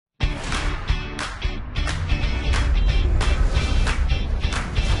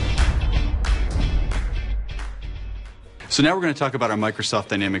So now we're going to talk about our Microsoft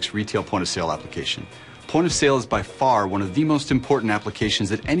Dynamics Retail Point of Sale application. Point of sale is by far one of the most important applications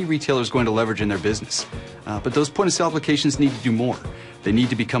that any retailer is going to leverage in their business. But those point of sale applications need to do more. They need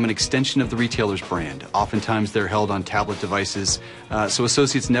to become an extension of the retailer's brand. Oftentimes they're held on tablet devices, so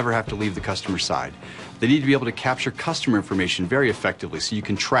associates never have to leave the customer's side. They need to be able to capture customer information very effectively so you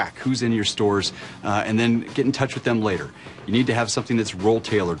can track who's in your stores and then get in touch with them later. You need to have something that's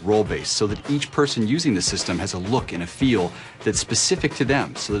role-tailored, role-based, so that each person using the system has a look and a feel that's specific to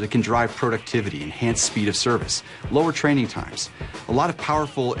them so that it can drive productivity, enhance speed of service, lower training times. A lot of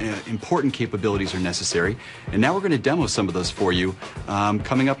powerful, important capabilities are necessary, and now we're going to demo some of those for you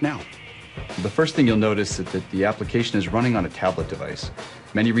coming up now. The first thing you'll notice is that the application is running on a tablet device.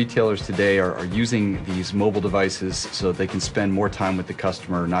 Many retailers today are using these mobile devices so that they can spend more time with the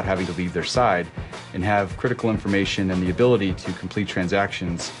customer, not having to leave their side, and have critical information and the ability to complete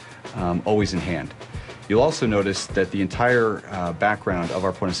transactions always in hand. You'll also notice that the entire background of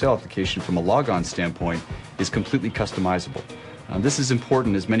our point of sale application from a logon standpoint is completely customizable. This is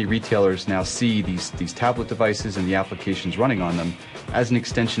important as many retailers now see these tablet devices and the applications running on them as an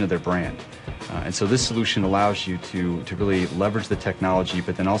extension of their brand. And so this solution allows you to really leverage the technology,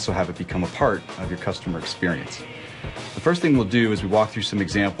 but then also have it become a part of your customer experience. The first thing we'll do as we walk through some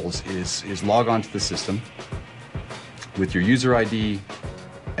examples is log on to the system with your user ID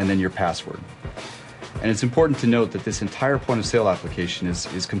and then your password. And it's important to note that this entire point of sale application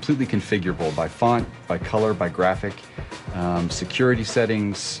is completely configurable by font, by color, by graphic, security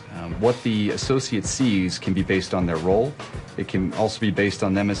settings. What the associate sees can be based on their role. It can also be based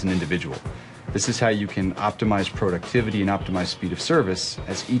on them as an individual. This is how you can optimize productivity and optimize speed of service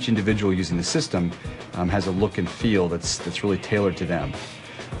as each individual using the system has a look and feel that's really tailored to them.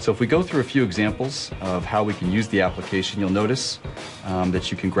 So if we go through a few examples of how we can use the application, you'll notice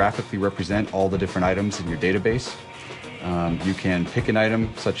that you can graphically represent all the different items in your database. You can pick an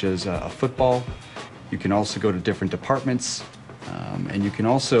item such as a football. You can also go to different departments, and you can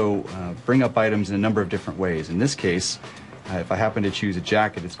also bring up items in a number of different ways. In this case, if I happen to choose a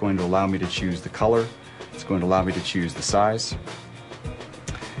jacket, it's going to allow me to choose the color. It's going to allow me to choose the size.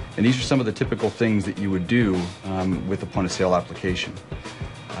 And these are some of the typical things that you would do with a point of sale application.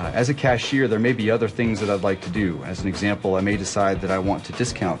 As a cashier, there may be other things that I'd like to do. As an example, I may decide that I want to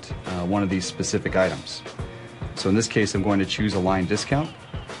discount one of these specific items. So in this case, I'm going to choose a line discount.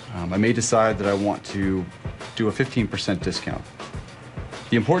 I may decide that I want to do a 15% discount.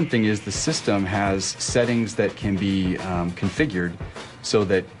 The important thing is the system has settings that can be configured so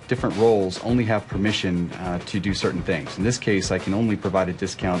that different roles only have permission to do certain things. In this case, I can only provide a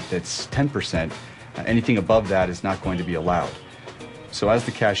discount that's 10%. Anything above that is not going to be allowed. So as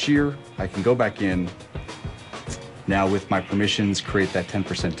the cashier, I can go back in now with my permissions, create that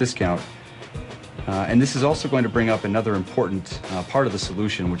 10% discount. And this is also going to bring up another important part of the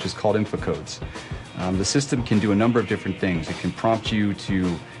solution, which is called info codes. The system can do a number of different things. It can prompt you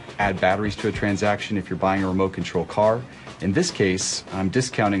to add batteries to a transaction if you're buying a remote control car. In this case, I'm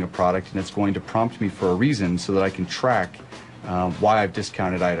discounting a product, and it's going to prompt me for a reason so that I can track why I've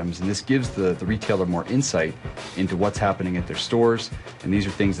discounted items. And this gives the retailer more insight into what's happening at their stores, and these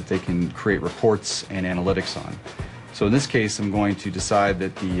are things that they can create reports and analytics on. So in this case, I'm going to decide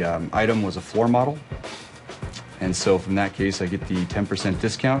that the item was a floor model, and so from that case I get the 10%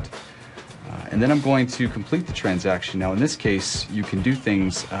 discount, and then I'm going to complete the transaction. Now in this case, you can do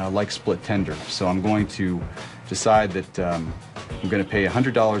things like split tender. So I'm going to decide that I'm going to pay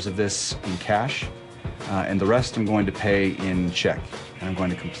 $100 of this in cash, and the rest I'm going to pay in check, and I'm going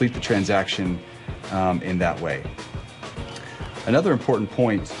to complete the transaction in that way. Another important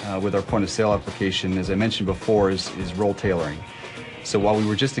point with our point of sale application, as I mentioned before, is role tailoring. So while we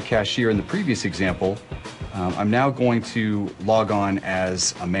were just a cashier in the previous example, I'm now going to log on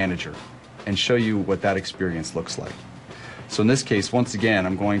as a manager and show you what that experience looks like. So in this case, once again,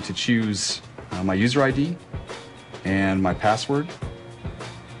 I'm going to choose my user ID and my password.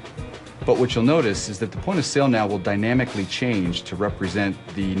 But what you'll notice is that the point of sale now will dynamically change to represent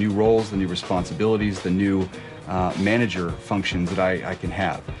the new roles, the new responsibilities, the new manager functions that I can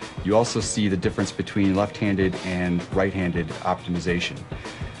have. You also see the difference between left-handed and right-handed optimization.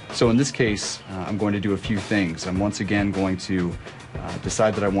 So in this case, I'm going to do a few things. I'm once again going to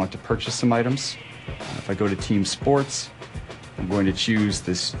decide that I want to purchase some items. If I go to Team Sports, I'm going to choose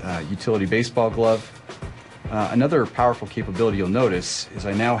this utility baseball glove. Another powerful capability you'll notice is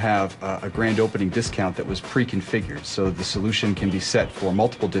I now have a grand opening discount that was pre-configured. So the solution can be set for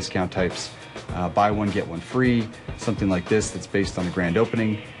multiple discount types, buy one, get one free, something like this that's based on the grand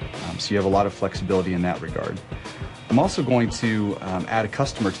opening. So you have a lot of flexibility in that regard. I'm also going to add a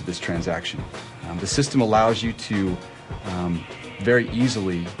customer to this transaction. The system allows you to very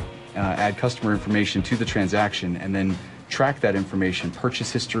easily add customer information to the transaction and then track that information,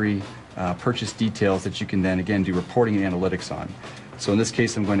 purchase history, purchase details that you can then again do reporting and analytics on. So in this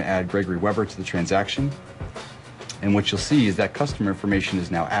case, I'm going to add Gregory Weber to the transaction. And what you'll see is that customer information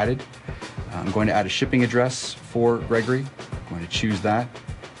is now added. I'm going to add a shipping address for Gregory. I'm going to choose that.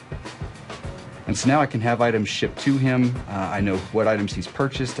 And so now I can have items shipped to him. I know what items he's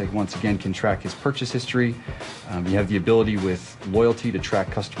purchased. I once again can track his purchase history. You have the ability with loyalty to track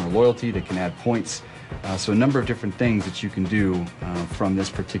customer loyalty that can add points. So a number of different things that you can do from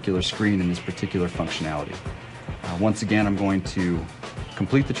this particular screen and this particular functionality. Once again, I'm going to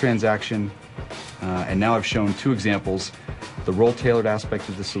complete the transaction. And now I've shown two examples: the role-tailored aspect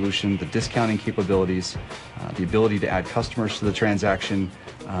of the solution, the discounting capabilities, the ability to add customers to the transaction,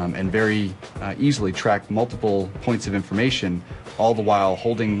 and very easily track multiple points of information, all the while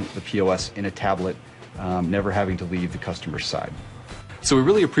holding the POS in a tablet, never having to leave the customer's side. So we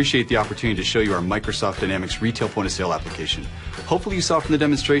really appreciate the opportunity to show you our Microsoft Dynamics retail point-of-sale application. Hopefully you saw from the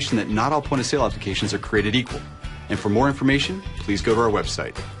demonstration that not all point-of-sale applications are created equal. And for more information, please go to our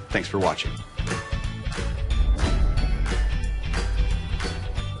website. Thanks for watching.